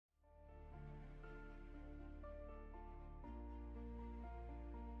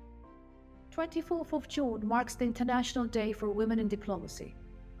24th of June marks the International Day for Women in Diplomacy.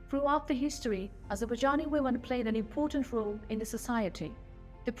 Throughout the history, Azerbaijani women played an important role in the society.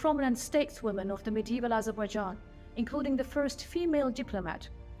 The prominent stateswomen of the medieval Azerbaijan, including the first female diplomat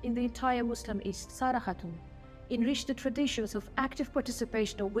in the entire Muslim East, Sara Hatun, enriched the traditions of active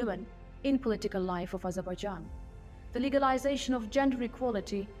participation of women in political life of Azerbaijan. The legalization of gender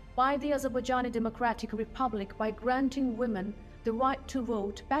equality by the Azerbaijani Democratic Republic by granting women the right to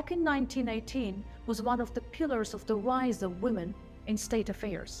vote back in 1918 was one of the pillars of the rise of women in state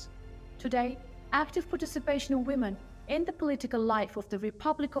affairs. Today, active participation of women in the political life of the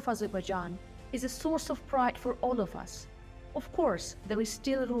Republic of Azerbaijan is a source of pride for all of us. Of course, there is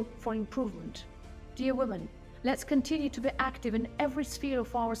still room for improvement. Dear women, let's continue to be active in every sphere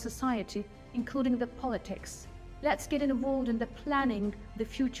of our society, including the politics. Let's get involved in the planning the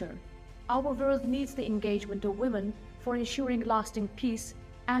future. Our world needs the engagement of women for ensuring lasting peace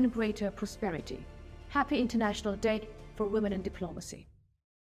and greater prosperity. Happy International Day for Women in Diplomacy.